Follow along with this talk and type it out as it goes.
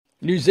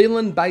New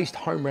Zealand-based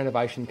home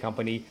renovation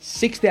company,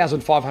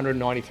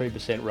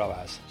 6,593%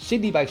 ROAS.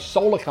 Sydney-based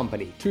solar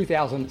company,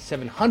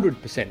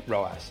 2,700%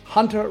 ROAS.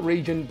 Hunter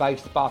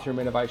region-based bathroom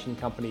renovation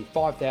company,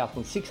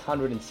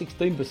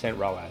 5,616%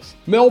 ROAS.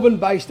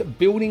 Melbourne-based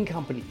building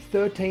company,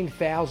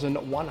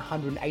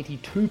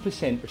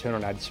 13,182% return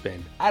on ad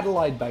spend.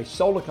 Adelaide-based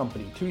solar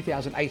company,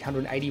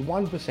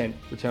 2,881%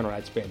 return on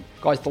ad spend.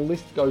 Guys, the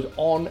list goes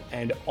on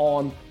and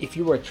on. If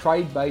you're a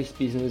trade-based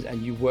business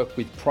and you work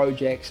with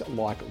projects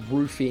like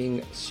roofing,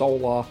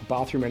 solar,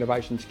 bathroom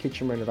renovations,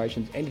 kitchen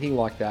renovations, anything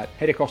like that,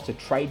 head across to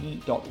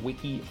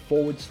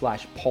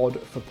tradie.wiki/pod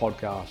for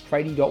podcast.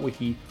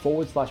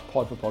 Tradie.wiki/pod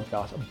for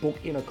podcast. Book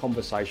in a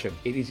conversation.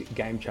 It is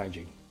game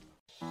changing.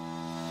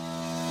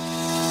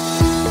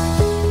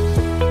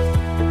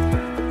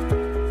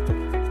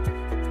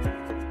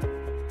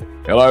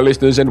 Hello,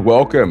 listeners, and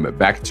welcome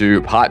back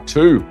to part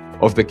 2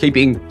 of the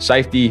Keeping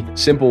Safety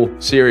Simple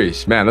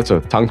series. Man, that's a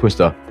tongue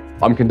twister.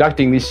 I'm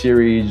conducting this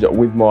series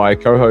with my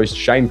co-host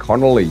Shane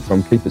Connolly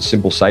from Keep It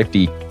Simple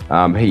Safety.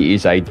 He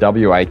is a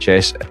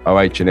WHS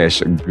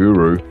OH&S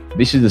guru.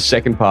 This is the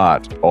second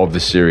part of the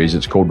series.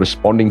 It's called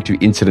Responding to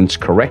Incidents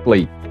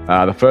Correctly.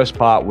 The first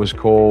part was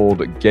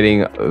called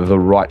Getting the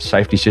Right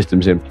Safety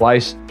Systems in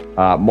Place.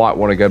 Might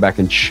want to go back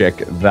and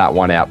check that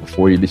one out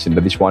before you listen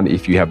to this one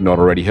if you have not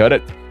already heard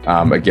it.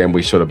 Again,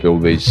 we sort of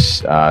build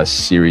these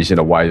series in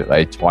a way that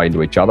they tie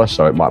into each other,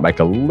 so it might make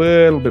a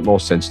little bit more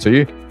sense to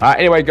you.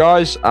 Anyway,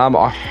 guys,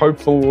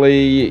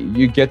 hopefully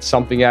you get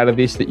something out of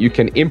this that you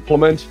can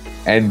implement.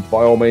 And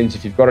by all means,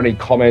 if you've got any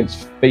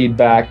comments,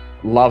 feedback,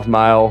 love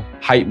mail,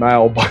 hate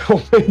mail, by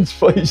all means,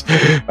 please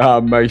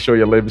make sure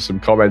you leave us some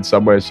comments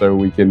somewhere so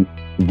we can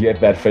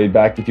get that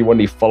feedback. If you want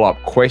any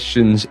follow-up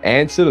questions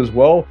answered as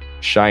well,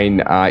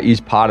 Shane is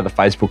part of the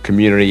Facebook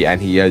community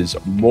and he is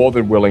more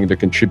than willing to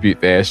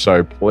contribute there.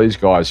 So please,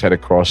 guys, head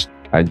across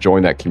and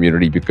join that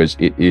community because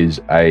it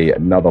is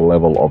another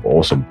level of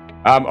awesome.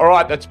 All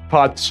right, that's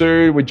part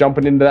 2. We're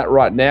jumping into that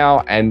right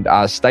now, and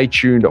stay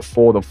tuned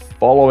for the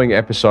following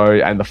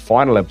episode and the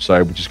final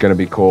episode, which is going to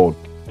be called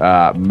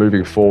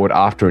Moving Forward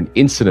After an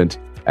Incident,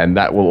 and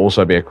that will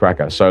also be a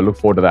cracker. So look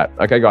forward to that.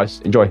 Okay,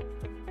 guys, enjoy.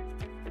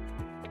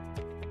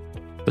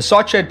 The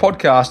SiteShed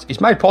podcast is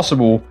made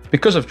possible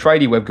because of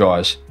Tradie Web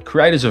Guys,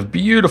 creators of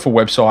beautiful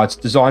websites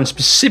designed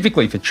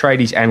specifically for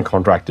tradies and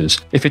contractors.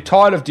 If you're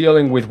tired of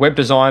dealing with web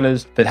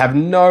designers that have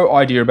no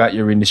idea about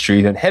your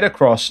industry, then head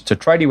across to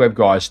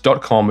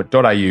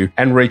tradiewebguys.com.au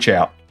and reach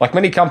out. Like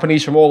many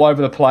companies from all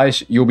over the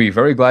place, you'll be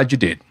very glad you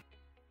did.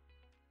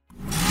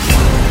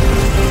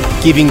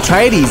 Giving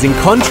tradies and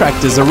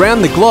contractors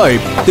around the globe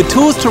the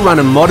tools to run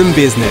a modern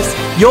business.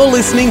 You're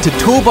listening to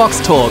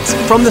Toolbox Talks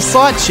from the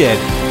SiteShed.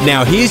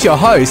 Now here's your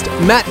host,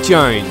 Matt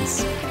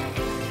Jones.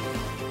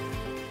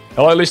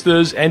 Hello,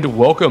 listeners, and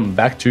welcome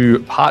back to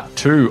part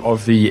 2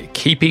 of the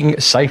Keeping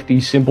Safety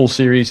Simple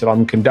series that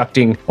I'm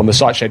conducting on the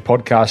SiteShed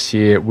podcast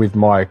here with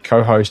my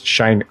co-host,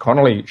 Shane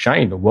Connolly.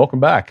 Shane, welcome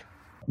back.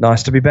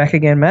 Nice to be back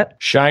again, Matt.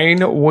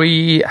 Shane,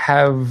 we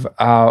have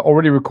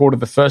already recorded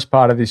the first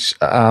part of this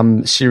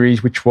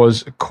series, which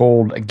was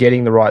called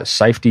Getting the Right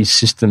Safety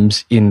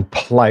Systems in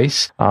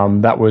Place.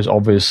 That was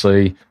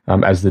obviously,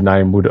 as the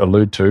name would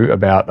allude to,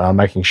 about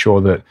making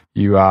sure that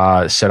you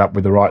are set up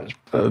with the right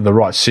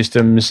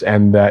systems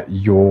and that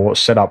you're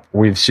set up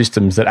with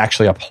systems that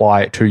actually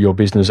apply to your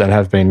business and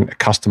have been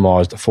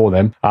customized for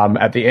them.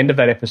 At the end of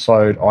that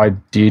episode, I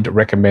did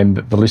recommend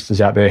that the listeners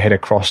out there head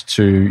across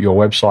to your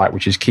website,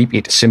 which is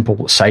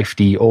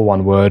keepitsimplesafety, all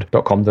one word,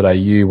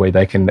 .com.au, where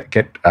they can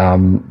get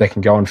they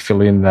can go and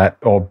fill in that,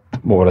 or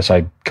what would I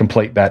say,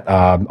 complete that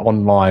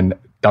online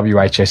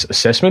WHS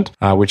assessment,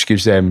 which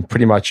gives them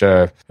pretty much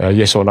a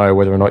yes or no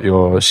whether or not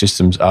your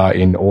systems are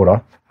in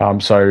order.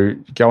 So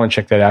go and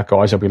check that out,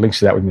 guys. There'll be links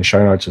to that within the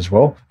show notes as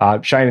well.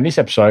 Shane, in this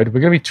episode,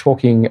 we're going to be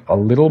talking a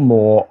little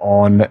more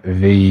on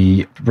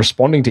the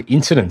responding to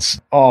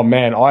incidents. Oh,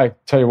 man, I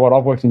tell you what,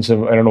 I've worked in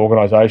an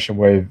organisation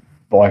where,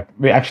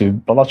 actually,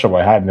 I'm not sure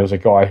what I had, and there was a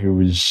guy who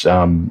was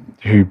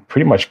who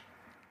pretty much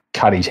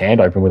cut his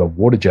hand open with a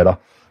water jetter.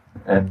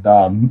 And,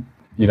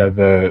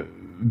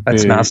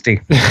 That's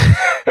nasty.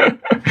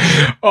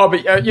 Oh,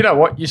 but you know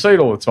what? You see it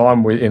all the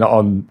time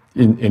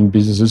in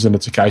businesses, and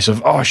it's a case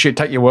of, oh, shit,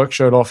 take your work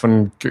shirt off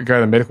and go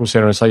to the medical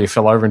centre and say you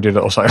fell over and did it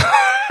or something.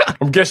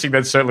 I'm guessing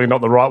that's certainly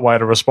not the right way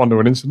to respond to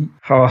an incident.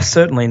 Oh,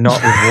 certainly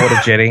not with water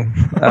jetting.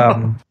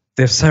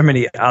 There's so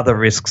many other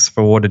risks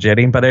for water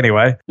jetting. But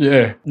anyway,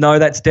 yeah, no,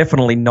 that's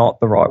definitely not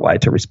the right way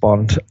to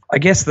respond. I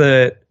guess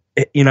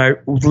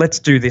let's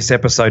do this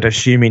episode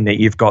assuming that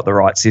you've got the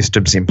right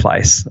systems in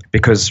place,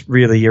 because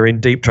really you're in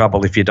deep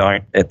trouble if you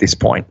don't at this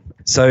point.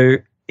 So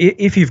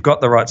if you've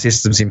got the right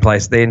systems in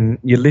place, then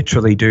you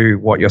literally do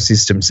what your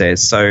system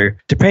says. So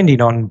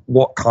depending on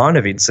what kind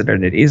of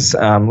incident it is,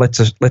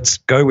 let's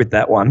go with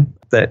that one,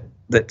 that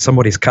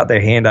somebody's cut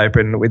their hand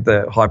open with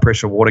the high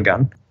pressure water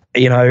gun.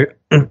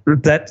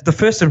 That the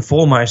first and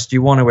foremost,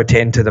 you want to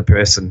attend to the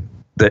person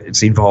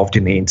that's involved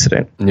in the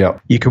incident. Yeah.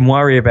 You can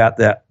worry about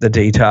the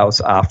details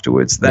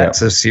afterwards.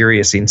 That's a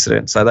serious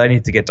incident. So they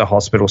need to get to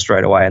hospital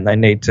straight away, and they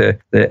need to,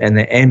 and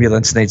the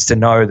ambulance needs to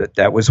know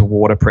that was a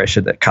water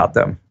pressure that cut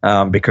them,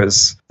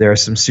 because there are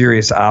some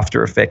serious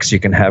after effects you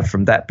can have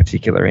from that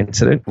particular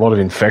incident. A lot of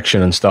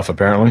infection and stuff,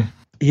 apparently.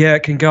 Yeah,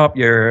 it can go up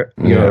your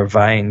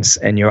veins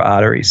and your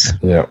arteries.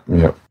 Yeah.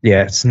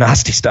 Yeah, it's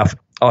nasty stuff.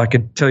 I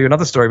could tell you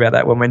another story about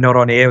that when we're not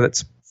on air.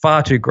 That's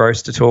far too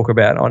gross to talk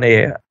about on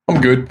air.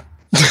 I'm good.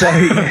 So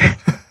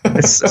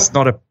it's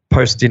not a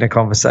post-dinner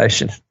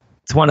conversation.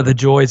 It's one of the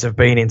joys of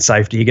being in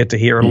safety. You get to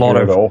hear a lot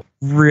of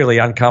really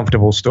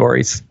uncomfortable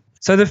stories.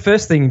 So the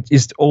first thing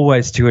is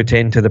always to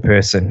attend to the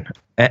person.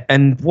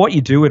 And what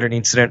you do at an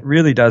incident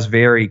really does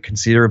vary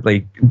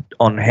considerably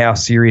on how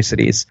serious it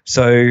is.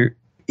 So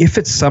if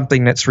it's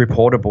something that's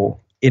reportable,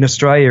 in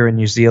Australia and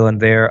New Zealand,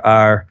 there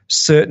are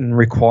certain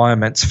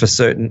requirements for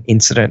certain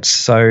incidents.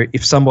 So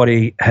if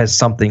somebody has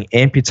something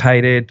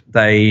amputated,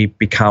 they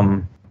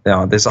become,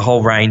 there's a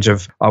whole range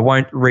of, I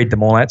won't read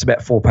them all out, it's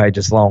about 4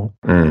 pages long,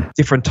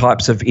 different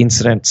types of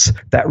incidents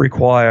that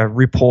require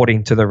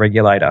reporting to the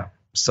regulator.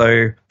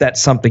 So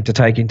that's something to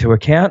take into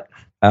account.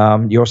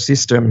 Your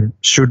system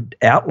should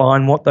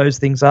outline what those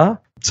things are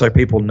so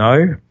people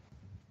know.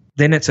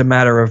 Then it's a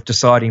matter of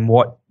deciding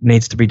what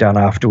needs to be done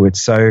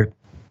afterwards. So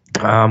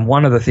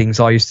one of the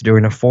things I used to do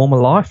in a former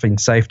life in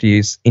safety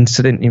is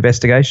incident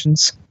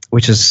investigations,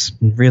 which is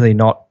really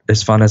not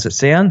as fun as it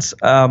sounds.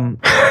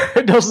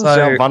 It doesn't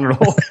sound fun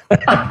at all.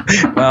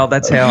 Well,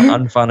 that's how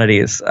unfun it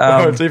is.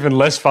 It's even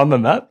less fun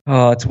than that.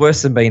 Oh, it's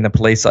worse than being the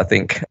police, I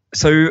think.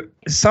 So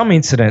some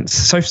incidents,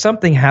 so if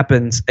something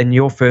happens and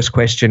your first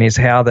question is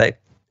how the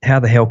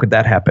hell could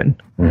that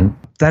happen? Mm-hmm.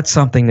 That's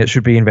something that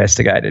should be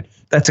investigated.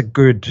 That's a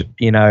good,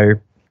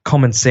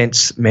 common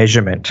sense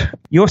measurement.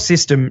 Your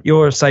system,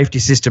 your safety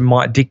system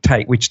might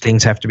dictate which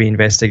things have to be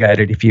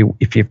investigated if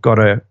you've got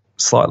a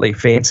slightly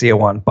fancier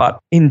one. But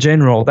in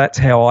general, that's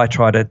how I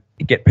try to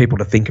get people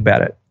to think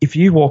about it. If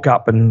you walk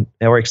up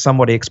or if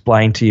somebody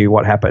explained to you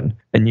what happened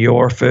and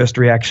your first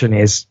reaction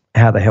is,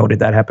 how the hell did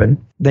that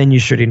happen? Then you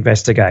should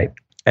investigate.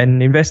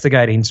 And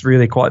investigating is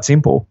really quite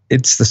simple.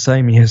 It's the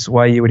same as the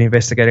way you would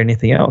investigate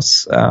anything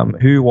else.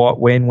 Who, what,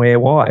 when, where,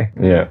 why.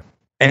 Yeah.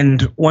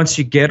 And once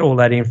you get all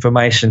that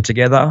information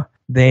together,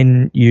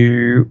 then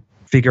you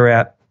figure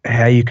out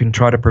how you can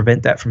try to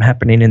prevent that from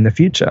happening in the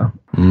future.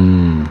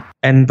 Mm.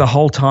 And the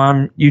whole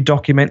time you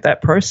document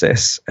that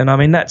process. And I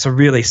mean, that's a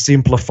really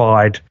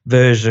simplified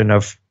version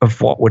of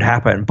what would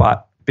happen,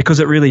 but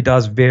because it really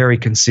does vary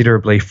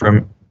considerably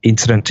from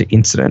incident to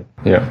incident.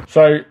 Yeah.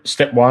 So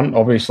step one,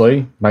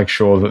 obviously, make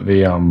sure that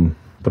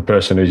the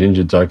person who's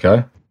injured's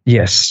okay.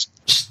 Yes.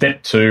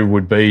 Step two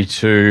would be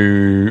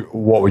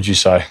what would you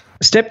say?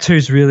 Step two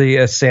is really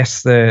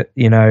assess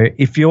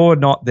if you're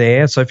not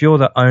there, so if you're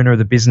the owner of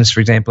the business, for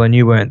example, and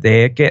you weren't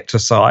there, get to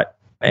site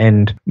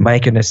and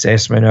make an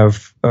assessment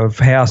of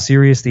how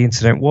serious the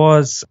incident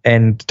was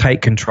and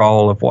take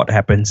control of what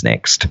happens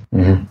next.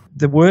 Mm-hmm.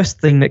 The worst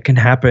thing that can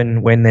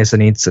happen when there's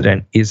an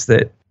incident is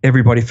that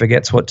everybody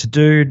forgets what to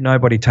do.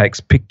 Nobody takes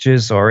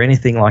pictures or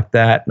anything like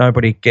that.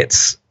 Nobody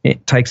takes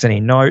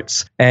any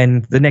notes.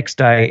 And the next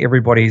day,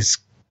 everybody's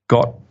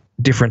got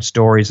different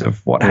stories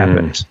of what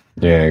happened.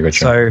 Yeah,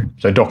 gotcha.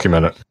 So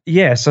document it.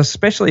 Yeah, so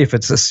especially if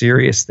it's a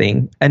serious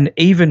thing, and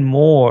even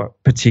more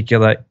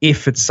particular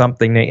if it's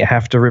something that you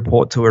have to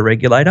report to a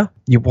regulator,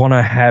 you want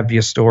to have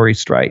your story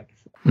straight.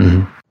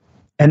 Mm-hmm.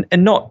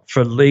 And not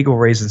for legal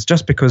reasons,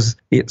 just because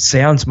it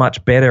sounds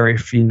much better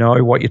if you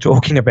know what you're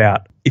talking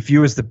about. If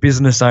you as the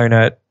business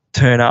owner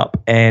turn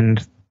up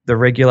and the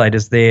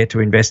regulator's there to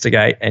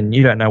investigate and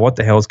you don't know what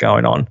the hell's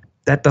going on,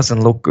 that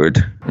doesn't look good.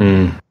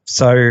 Mm.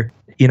 So,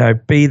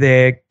 be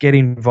there, get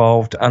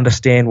involved,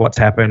 understand what's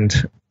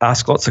happened,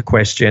 ask lots of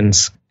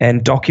questions,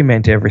 and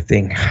document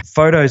everything.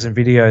 Photos and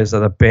videos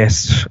are the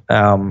best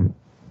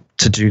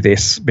to do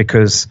this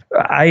because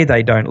A,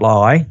 they don't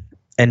lie,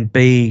 and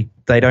B,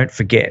 they don't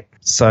forget.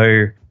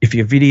 So if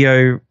you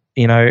video,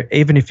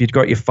 even if you've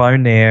got your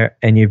phone there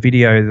and you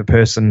video the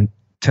person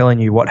telling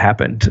you what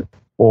happened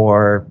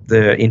or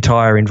the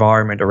entire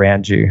environment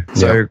around you.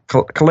 So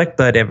collect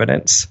that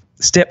evidence.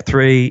 Step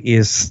 3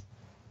 is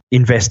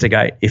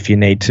investigate if you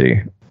need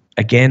to.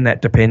 Again,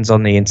 that depends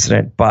on the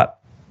incident, but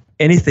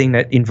anything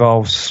that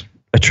involves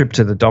a trip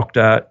to the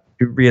doctor,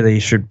 you really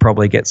should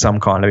probably get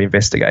some kind of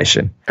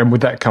investigation. And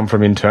would that come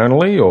from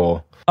internally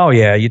or? Oh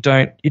yeah, you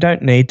don't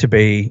need to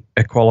be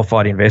a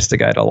qualified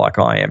investigator like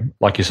I am.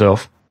 Like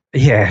yourself?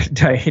 Yeah,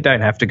 you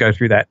don't have to go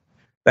through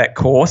that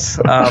course.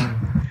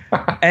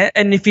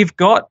 And if you've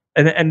got,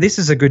 and this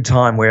is a good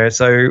time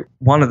so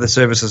one of the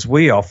services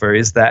we offer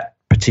is that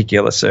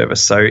particular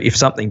service. So if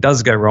something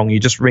does go wrong, you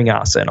just ring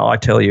us and I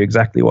tell you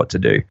exactly what to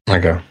do.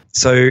 Okay.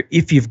 So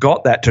if you've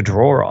got that to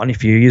draw on,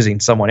 if you're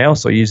using someone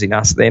else or using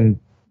us, then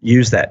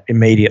use that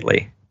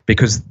immediately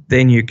because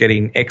then you're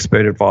getting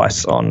expert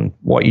advice on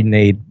what you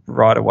need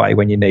right away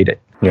when you need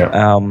it.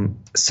 Yeah. And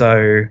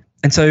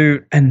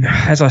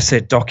as I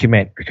said,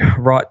 document,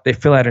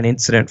 fill out an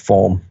incident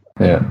form.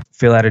 Yeah.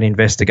 Fill out an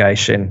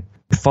investigation.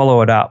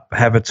 follow it up,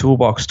 have a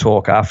toolbox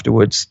talk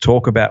afterwards,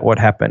 talk about what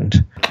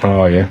happened.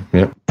 Oh, yeah.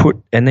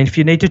 And then if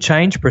you need to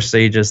change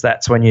procedures,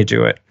 that's when you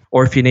do it.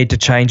 Or if you need to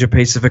change a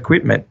piece of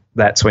equipment,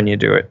 that's when you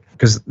do it.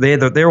 Because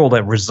they're all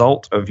the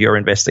result of your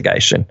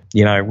investigation.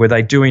 Were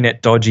they doing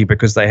it dodgy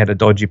because they had a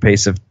dodgy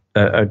piece of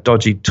a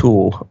dodgy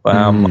tool,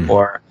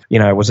 or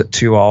was it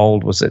too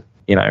old? Was it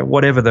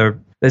whatever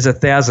there's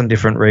 1,000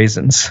 different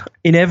reasons.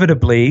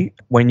 Inevitably,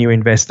 when you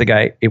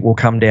investigate, it will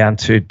come down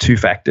to two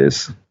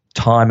factors: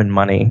 time and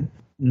money.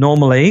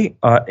 Normally,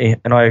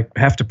 and I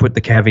have to put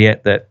the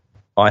caveat that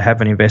I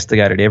haven't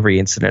investigated every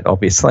incident,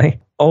 obviously.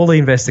 All the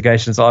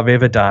investigations I've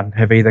ever done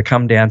have either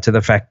come down to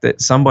the fact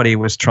that somebody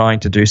was trying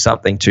to do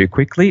something too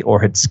quickly or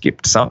had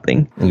skipped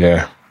something.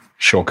 Yeah,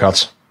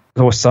 shortcuts.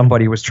 Or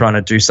somebody was trying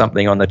to do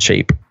something on the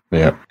cheap.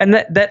 Yeah.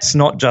 And that's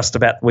not just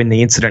about when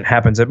the incident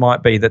happens. It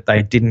might be that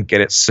they didn't get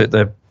it,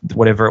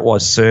 whatever it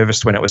was,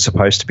 serviced when it was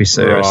supposed to be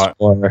serviced. Right.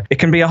 Or it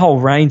can be a whole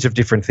range of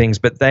different things,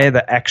 but they're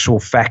the actual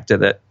factor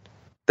that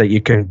you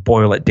can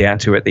boil it down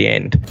to at the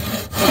end.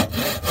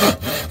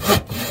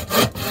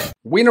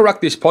 We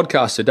interrupt this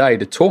podcast today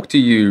to talk to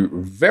you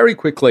very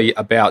quickly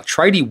about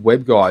Tradie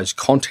Web Guys'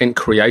 content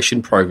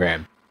creation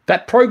program.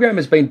 That program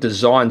has been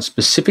designed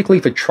specifically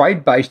for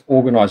trade-based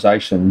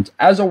organizations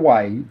as a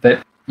way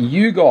that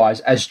you guys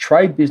as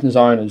trade business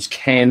owners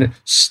can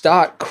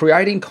start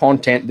creating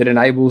content that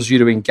enables you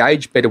to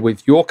engage better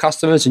with your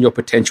customers and your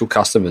potential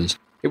customers.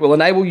 It will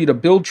enable you to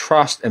build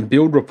trust and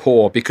build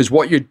rapport because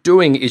what you're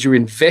doing is you're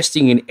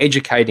investing in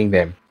educating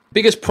them.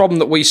 Biggest problem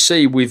that we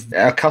see with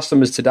our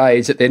customers today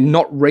is that they're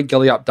not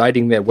regularly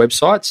updating their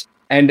websites.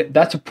 And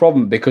that's a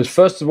problem because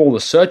first of all,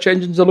 the search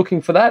engines are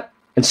looking for that.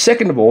 And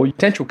second of all,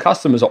 potential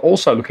customers are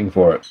also looking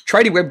for it.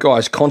 Tradie Web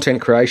Guys'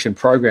 content creation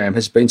program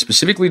has been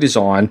specifically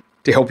designed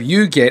to help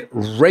you get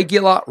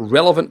regular,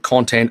 relevant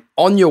content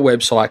on your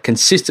website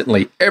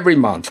consistently every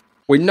month.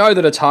 We know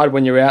that it's hard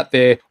when you're out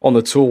there on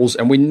the tools,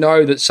 and we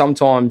know that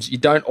sometimes you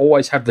don't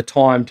always have the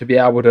time to be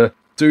able to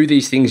do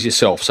these things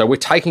yourself. So we're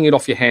taking it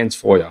off your hands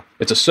for you.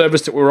 It's a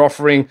service that we're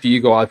offering for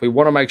you guys. We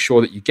want to make sure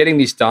that you're getting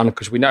this done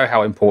because we know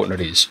how important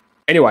it is.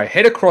 Anyway,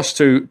 head across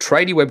to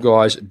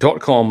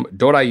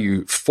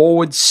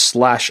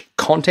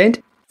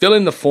tradiewebguys.com.au/content, fill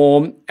in the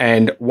form,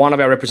 and one of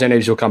our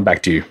representatives will come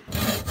back to you.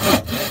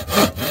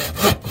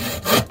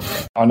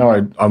 I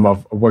know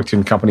I've worked in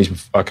a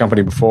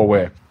company before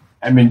where,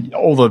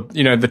 all the,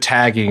 the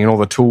tagging and all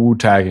the tool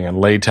tagging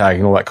and lead tagging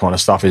and all that kind of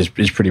stuff is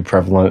pretty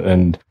prevalent.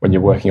 And when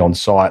you're working on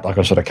site, like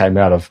I sort of came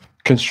out of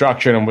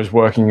construction and was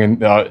working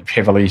in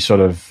heavily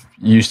sort of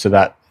used to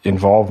that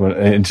involvement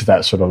into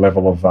that sort of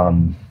level of,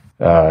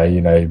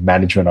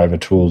 management over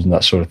tools and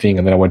that sort of thing.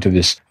 And then I went to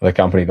this other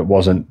company that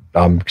wasn't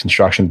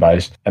construction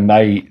based, and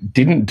they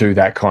didn't do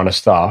that kind of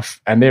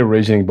stuff. And their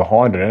reasoning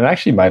behind it, and it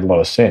actually made a lot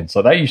of sense.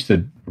 Like they used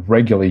to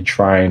regularly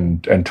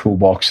train and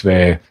toolbox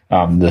the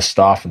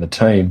staff and the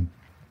team,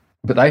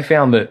 but they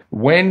found that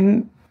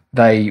when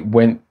they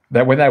were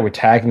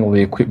tagging all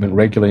the equipment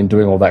regularly and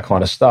doing all that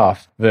kind of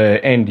stuff,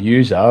 the end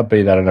user,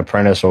 be that an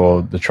apprentice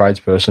or the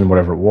tradesperson,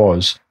 whatever it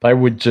was, they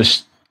would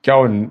just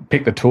go and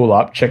pick the tool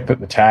up, check that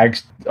the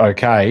tag's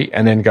okay,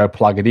 and then go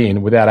plug it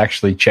in without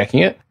actually checking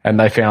it. And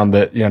they found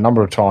that, a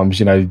number of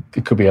times,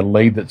 it could be a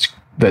lead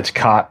that's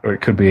cut, or it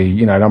could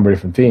be, a number of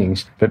different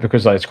things. But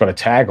because it's got a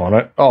tag on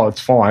it, oh,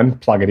 it's fine,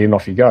 plug it in,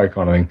 off you go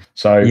kind of thing.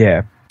 So,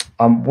 yeah.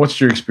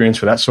 What's your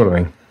experience with that sort of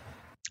thing?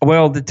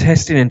 Well, the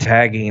testing and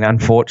tagging,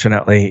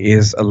 unfortunately,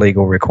 is a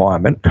legal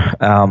requirement. But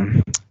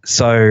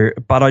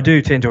I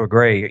do tend to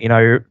agree.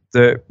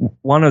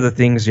 One of the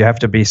things you have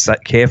to be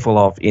careful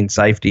of in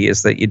safety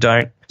is that you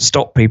don't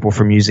stop people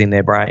from using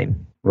their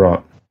brain.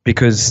 Right.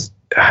 Because,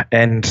 I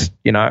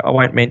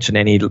won't mention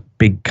any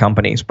big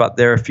companies, but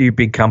there are a few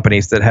big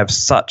companies that have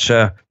such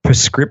a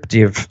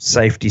prescriptive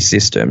safety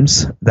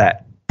systems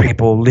that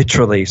people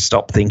literally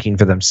stop thinking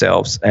for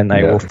themselves and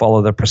they will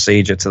follow the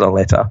procedure to the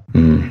letter.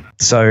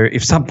 So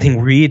if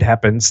something weird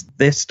happens,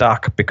 they're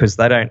stuck because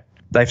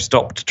they've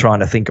stopped trying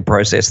to think a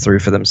process through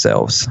for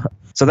themselves.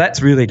 So that's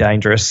really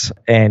dangerous.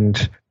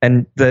 And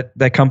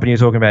that company you're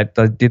talking about,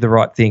 they did the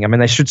right thing.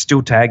 They should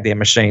still tag their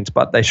machines,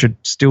 but they should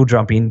still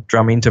drum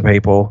into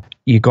people.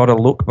 You got to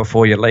look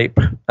before you leap.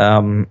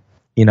 And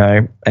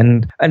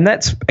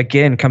that's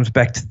again comes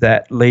back to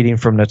that leading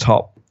from the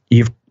top.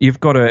 You've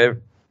got to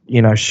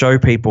show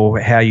people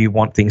how you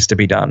want things to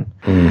be done.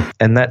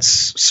 And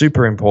that's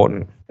super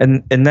important.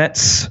 And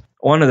that's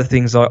one of the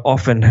things I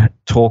often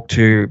talk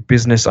to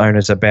business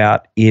owners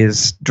about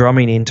is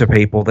drumming into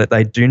people that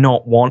they do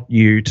not want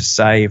you to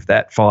save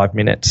that 5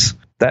 minutes.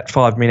 That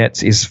 5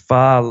 minutes is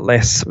far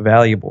less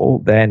valuable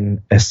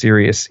than a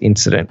serious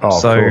incident. Oh,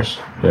 of course.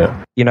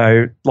 Yeah.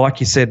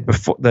 Like you said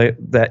before,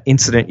 that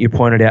incident you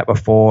pointed out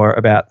before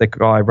about the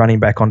guy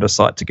running back onto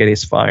site to get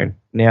his phone.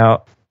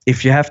 Now,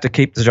 if you have to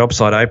keep the job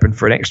site open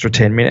for an extra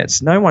 10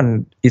 minutes, no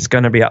one is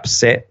going to be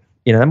upset.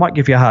 They might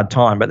give you a hard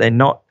time, but they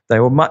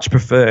will much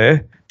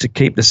prefer to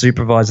keep the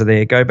supervisor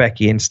there, go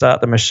back in,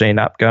 start the machine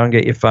up, go and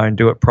get your phone,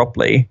 do it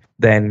properly,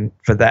 than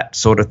for that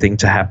sort of thing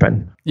to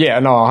happen. Yeah,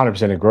 no, I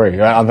 100%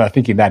 agree. I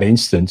think in that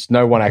instance,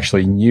 no one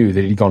actually knew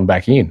that he'd gone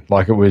back in.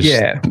 Like it was,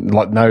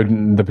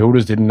 the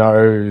builders didn't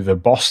know, the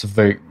boss of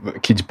the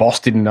kid's boss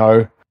didn't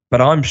know.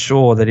 But I'm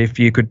sure that if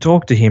you could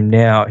talk to him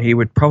now, he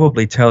would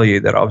probably tell you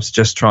that I was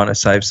just trying to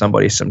save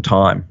somebody some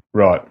time.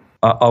 Right.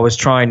 I was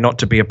trying not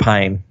to be a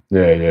pain.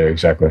 Yeah,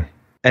 exactly.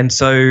 And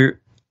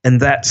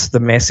that's the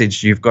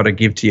message you've got to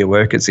give to your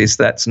workers, is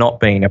that's not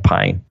being a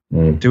pain.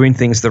 Doing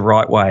things the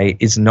right way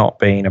is not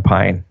being a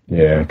pain.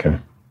 Yeah, okay.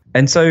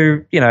 And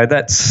so,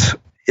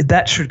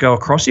 that should go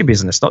across your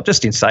business, not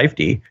just in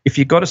safety. If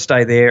you've got to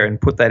stay there and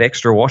put that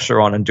extra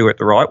washer on and do it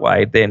the right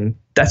way, then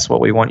that's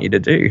what we want you to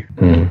do.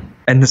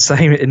 And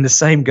the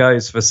same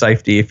goes for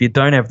safety. If you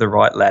don't have the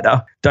right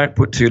ladder, don't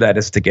put two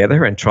ladders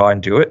together and try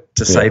and do it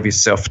to save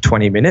yourself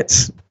 20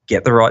 minutes.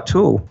 Get the right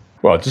tool.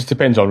 Well, it just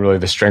depends on really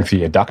the strength of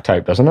your duct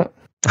tape, doesn't it?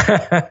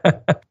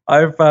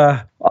 I've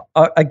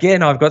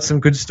got some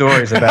good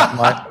stories about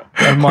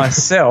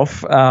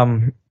myself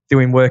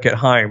doing work at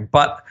home,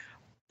 but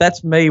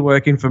that's me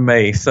working for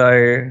me,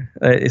 so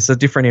it's a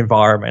different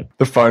environment.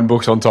 The phone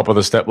book's on top of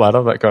the step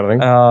ladder, that kind of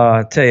thing.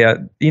 I tell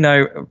you,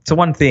 it's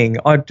one thing.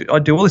 I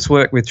do all this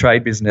work with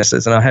trade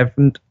businesses, and I have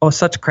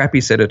such a crappy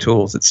set of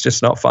tools. It's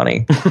just not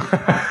funny.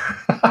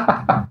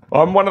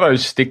 I'm one of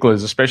those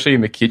sticklers, especially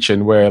in the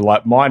kitchen, where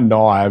like my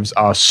knives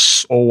are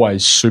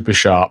always super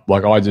sharp.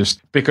 Like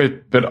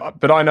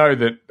but I know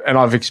that, and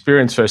I've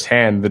experienced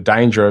firsthand the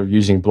danger of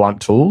using blunt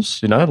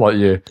tools. Like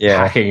you're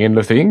hacking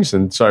into things,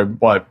 and so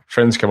like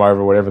friends come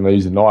over or whatever, and they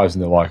use the knives,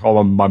 and they're like,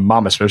 "Oh, my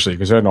mum especially,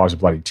 because her knives are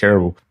bloody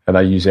terrible," and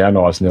they use our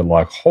knives, and they're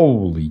like,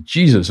 "Holy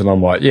Jesus!" And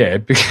I'm like, "Yeah,"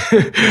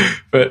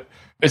 but.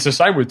 It's the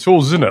same with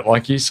tools, isn't it?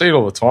 Like you see it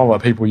all the time,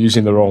 like people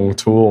using the wrong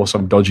tool or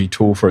some dodgy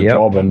tool for a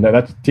job, and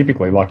that's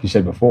typically, like you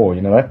said before,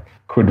 that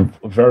could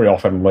very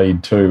often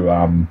lead to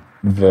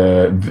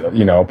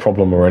a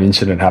problem or an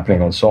incident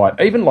happening on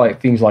site. Even like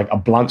things like a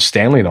blunt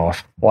Stanley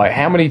knife. Like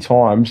how many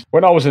times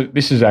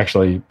this is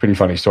actually a pretty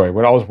funny story.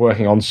 When I was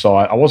working on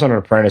site, I wasn't an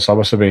apprentice. I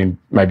must have been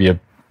maybe a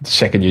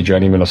second-year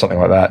journeyman or something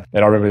like that.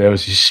 And I remember there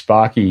was this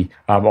Sparky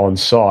on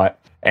site,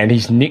 and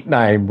his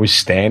nickname was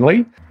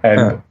Stanley.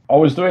 And I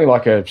was doing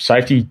like a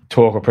safety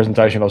talk or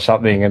presentation or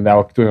something, and they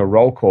were doing a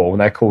roll call,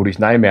 and they called his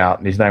name out,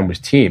 and his name was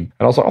Tim. And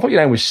I was like, "I thought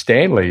your name was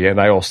Stanley," and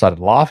they all started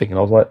laughing. And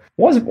I was like,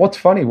 "What's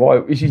funny? Why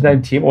is his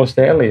name Tim or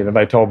Stanley?" And then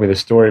they told me the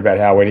story about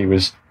how when he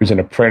was an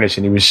apprentice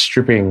and he was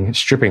stripping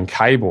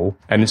cable,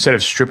 and instead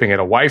of stripping it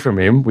away from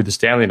him with the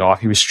Stanley knife,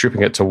 he was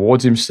stripping it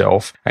towards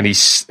himself, and he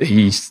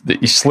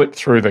slipped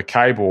through the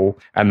cable,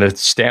 and the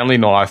Stanley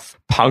knife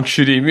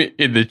punctured him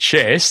in the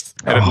chest,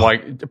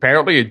 and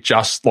apparently it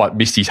just like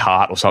missed his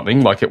heart or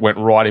something. Like it went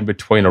right in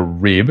between a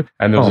rib,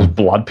 and there was just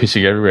blood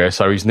pissing everywhere.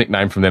 So his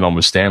nickname from then on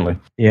was Stanley.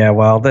 Yeah,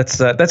 well, that's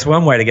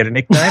one way to get a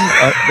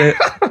nickname.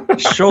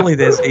 Surely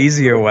there's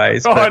easier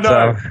ways. I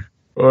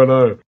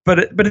know. But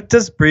it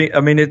does bring.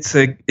 I mean, it's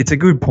a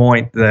good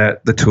point,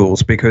 that the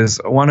tools, because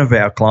one of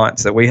our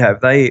clients that we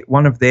have,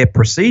 one of their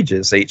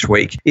procedures each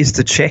week is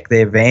to check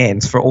their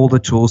vans for all the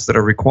tools that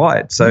are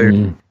required.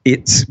 So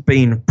it's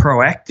been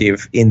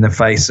proactive in the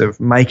face of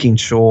making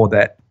sure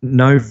that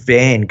no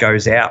van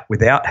goes out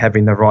without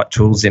having the right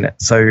tools in it.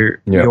 So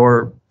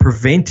you're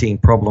preventing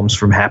problems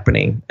from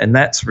happening. And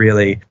that's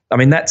really,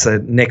 that's a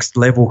next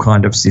level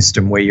kind of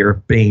system where you're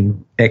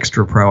being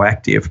extra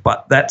proactive,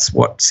 but that's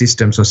what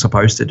systems are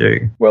supposed to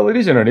do. Well, it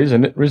isn't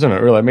it,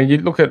 really? I mean, you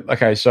look at,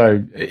 okay,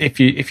 so if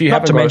you not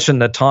haven't to mention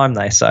the time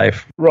they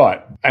save. Right.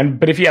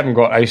 But if you haven't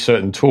got a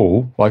certain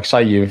tool, like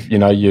say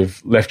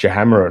you've left your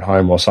hammer at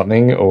home or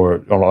something,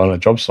 or on a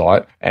job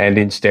site, and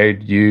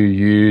instead you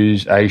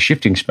use a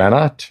shifting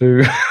spanner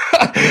to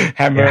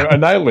hammer a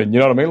nail in, you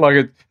know what I mean?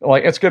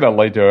 Like it's going to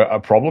lead to a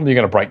problem. You're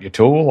going to break your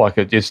tool. Like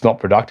it's not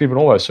productive and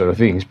all those sort of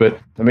things. But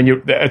I mean,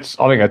 I think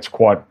that's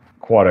quite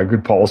a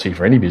good policy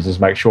for any business.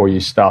 Make sure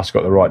your staff's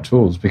got the right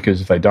tools, because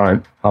if they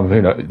don't,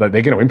 who knows, they're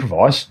going to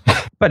improvise.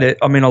 But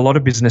a lot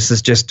of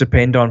businesses just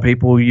depend on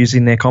people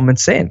using their common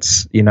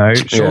sense.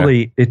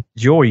 Surely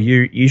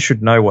you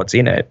should know what's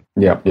in it.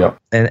 Yeah.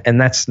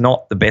 And that's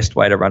not the best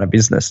way to run a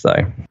business,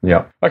 though.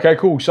 Yeah. Okay,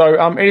 cool. So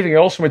anything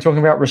else when we're talking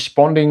about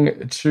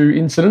responding to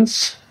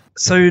incidents?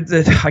 So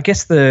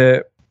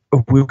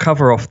we'll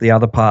cover off the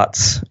other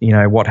parts,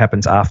 what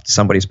happens after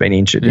somebody's been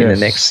injured in the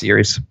next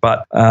series.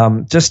 But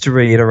just to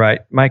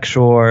reiterate, make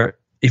sure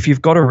if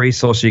you've got a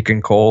resource you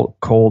can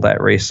call that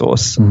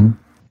resource. Mm-hmm.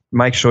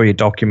 Make sure you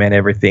document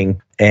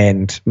everything,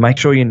 and make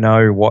sure you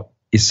know what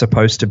is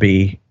supposed to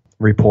be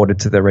reported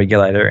to the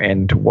regulator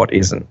and what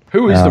isn't.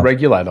 Who is the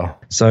regulator?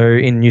 So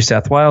in New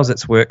South Wales,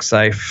 it's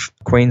WorkSafe.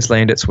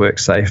 Queensland, it's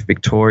WorkSafe.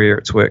 Victoria,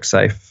 it's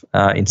WorkSafe.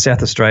 In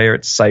South Australia,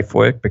 it's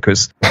SafeWork,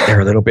 because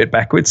they're a little bit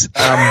backwards.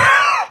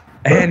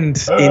 And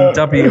in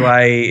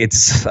WA,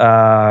 it's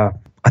I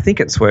think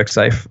it's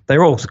WorkSafe.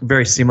 They're all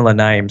very similar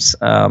names.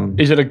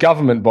 Is it a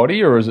government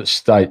body or is it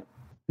state?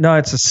 No,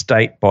 it's a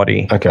state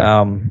body. Okay.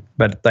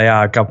 But they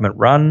are government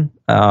run,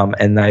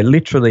 and they're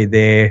literally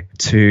there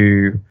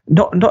to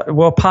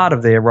part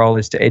of their role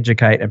is to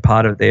educate, and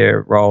part of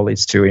their role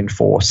is to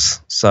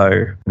enforce.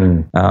 So,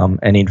 and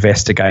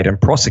investigate and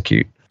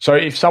prosecute. So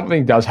if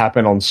something does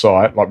happen on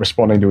site, like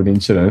responding to an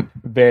incident,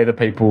 they're the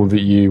people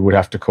that you would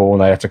have to call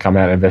and they have to come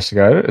out and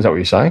investigate it? Is that what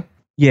you're saying?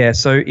 Yeah,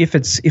 so if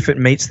it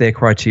meets their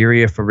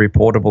criteria for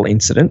reportable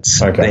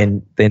incidents,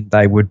 Okay. then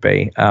they would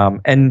be.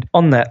 And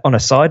on a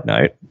side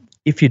note,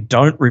 if you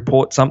don't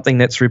report something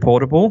that's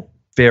reportable,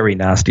 very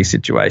nasty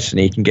situation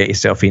you can get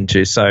yourself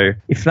into. So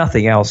if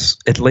nothing else,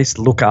 at least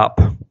look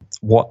up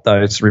what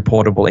those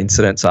reportable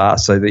incidents are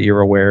so that you're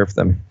aware of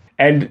them.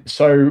 And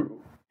so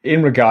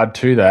in regard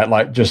to that,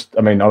 I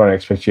don't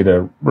expect you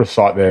to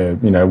recite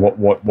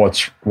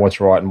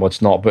what's right and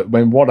what's not, but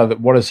what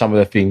are some of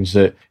the things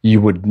that you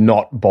would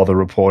not bother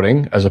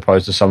reporting as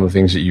opposed to some of the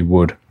things that you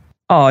would?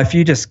 Oh, if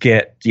you just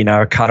get,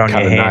 a cut on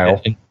your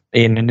hand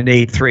and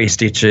need 3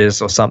 stitches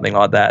or something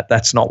like that,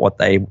 that's not what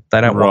they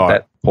don't want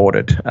that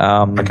reported.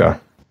 Okay.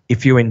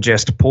 If you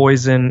ingest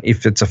poison,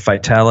 if it's a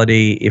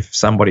fatality, if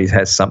somebody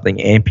has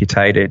something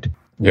amputated,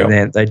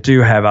 then they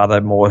do have other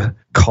more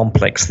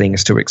complex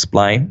things to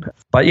explain.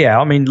 But yeah,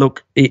 I mean,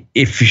 look, if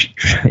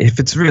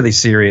it's really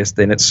serious,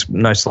 then it's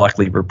most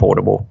likely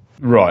reportable.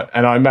 Right.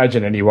 And I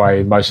imagine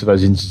anyway, most of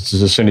those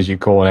instances, as soon as you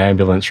call an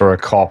ambulance or a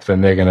cop,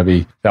 then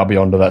they'll be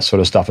onto that sort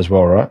of stuff as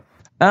well, right?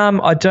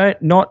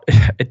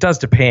 It does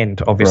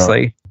depend, obviously.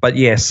 Right. But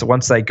yes,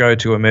 once they go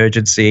to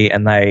emergency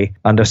and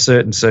under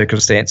certain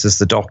circumstances,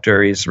 the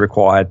doctor is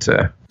required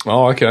to.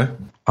 Oh, okay.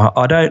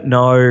 I don't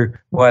know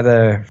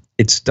whether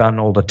it's done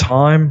all the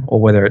time or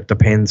whether it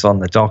depends on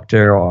the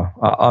doctor, or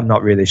I'm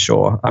not really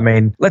sure. I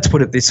mean, let's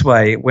put it this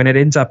way. When it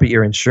ends up at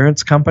your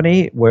insurance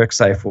company,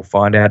 WorkSafe will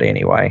find out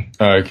anyway.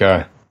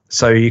 Okay.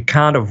 So you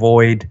can't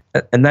avoid,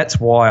 and that's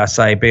why I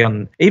say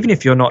even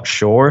if you're not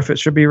sure if it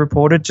should be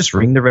reported, just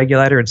ring the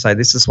regulator and say,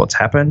 this is what's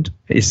happened.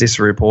 Is this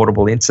a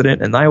reportable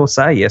incident? And they will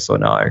say yes or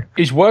no.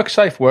 Is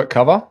WorkSafe work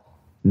cover?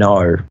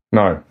 No.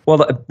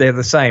 Well, they're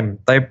the same.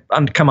 They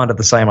come under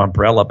the same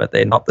umbrella, but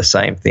they're not the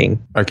same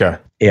thing. Okay.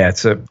 Yeah,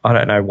 I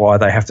don't know why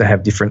they have to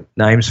have different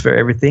names for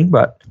everything,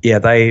 but yeah,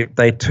 they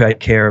take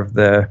care of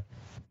the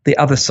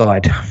other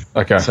side.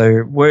 Okay.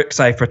 So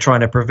WorkSafe are trying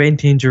to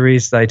prevent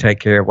injuries. They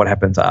take care of what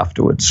happens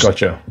afterwards.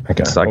 Gotcha.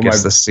 Okay. So I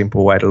guess the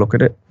simple way to look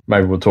at it.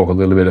 Maybe we'll talk a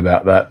little bit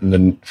about that in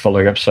the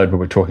following episode where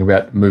we're talking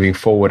about moving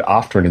forward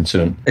after an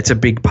incident. It's a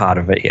big part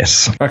of it,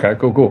 yes. Okay,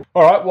 cool.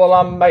 All right,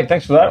 well, mate,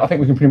 thanks for that. I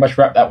think we can pretty much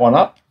wrap that one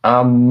up.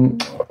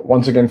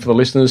 Once again, for the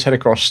listeners, head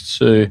across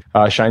to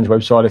Shane's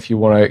website if you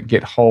want to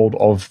get hold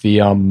of the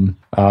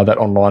that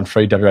online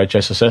free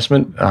WHS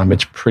assessment.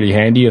 It's pretty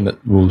handy, and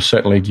it will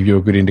certainly give you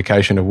a good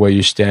indication of where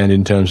you stand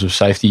in terms of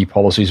safety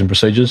policies and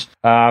procedures.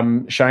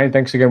 Shane,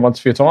 thanks again once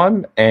for your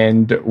time,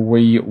 and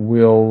we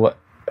will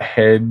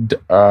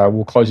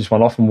we'll close this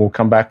one off and we'll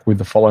come back with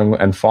the following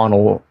and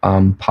final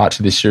part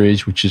to this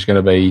series, which is going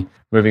to be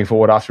moving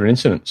forward after an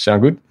incident.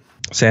 Sound good?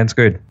 Sounds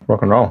good.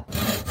 Rock and roll.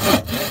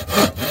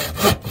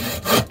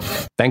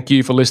 Thank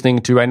you for listening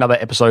to another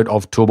episode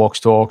of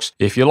Toolbox Talks.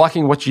 If you're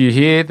liking what you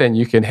hear, then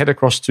you can head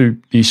across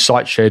to the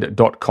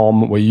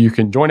siteshed.com where you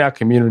can join our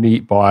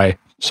community by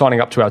signing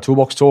up to our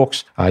Toolbox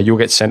Talks. You'll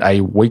get sent a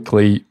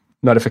weekly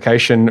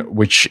notification,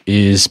 which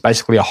is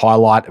basically a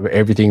highlight of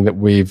everything that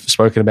we've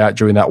spoken about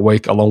during that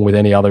week, along with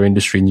any other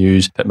industry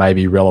news that may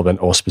be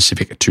relevant or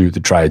specific to the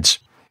trades.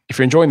 If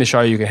you're enjoying the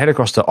show, you can head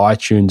across to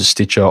iTunes,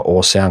 Stitcher,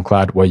 or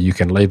SoundCloud, where you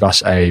can leave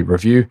us a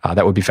review.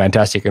 That would be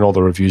fantastic, and all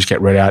the reviews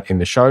get read out in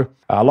the show.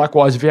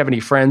 Likewise, if you have any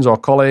friends or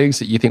colleagues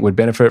that you think would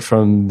benefit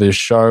from the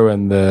show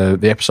and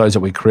the episodes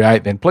that we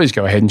create, then please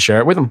go ahead and share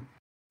it with them.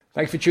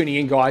 Thanks for tuning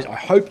in, guys. I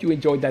hope you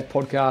enjoyed that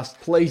podcast.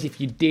 Please,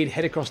 if you did,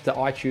 head across to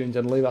iTunes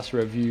and leave us a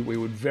review. We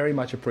would very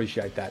much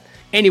appreciate that.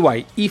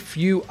 Anyway, if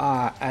you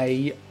are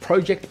a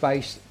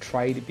project-based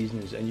trade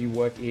business and you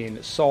work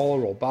in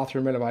solar or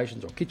bathroom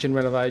renovations or kitchen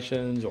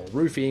renovations or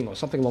roofing or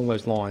something along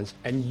those lines,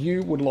 and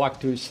you would like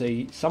to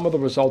see some of the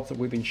results that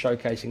we've been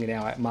showcasing in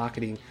our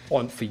marketing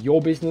for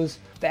your business,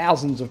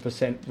 thousands of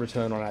 %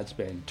 return on ad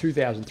spend,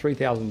 2,000,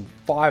 3,000,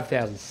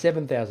 5,000,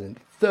 7,000,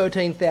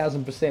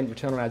 13,000%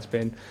 return on ad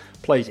spend,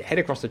 please head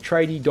across to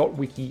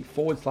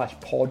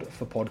tradie.wiki/pod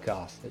for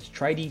podcast. That's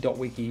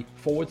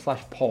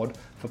tradie.wiki/pod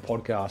for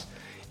podcast.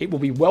 It will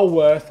be well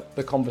worth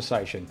the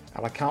conversation,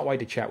 and I can't wait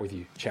to chat with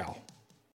you. Ciao.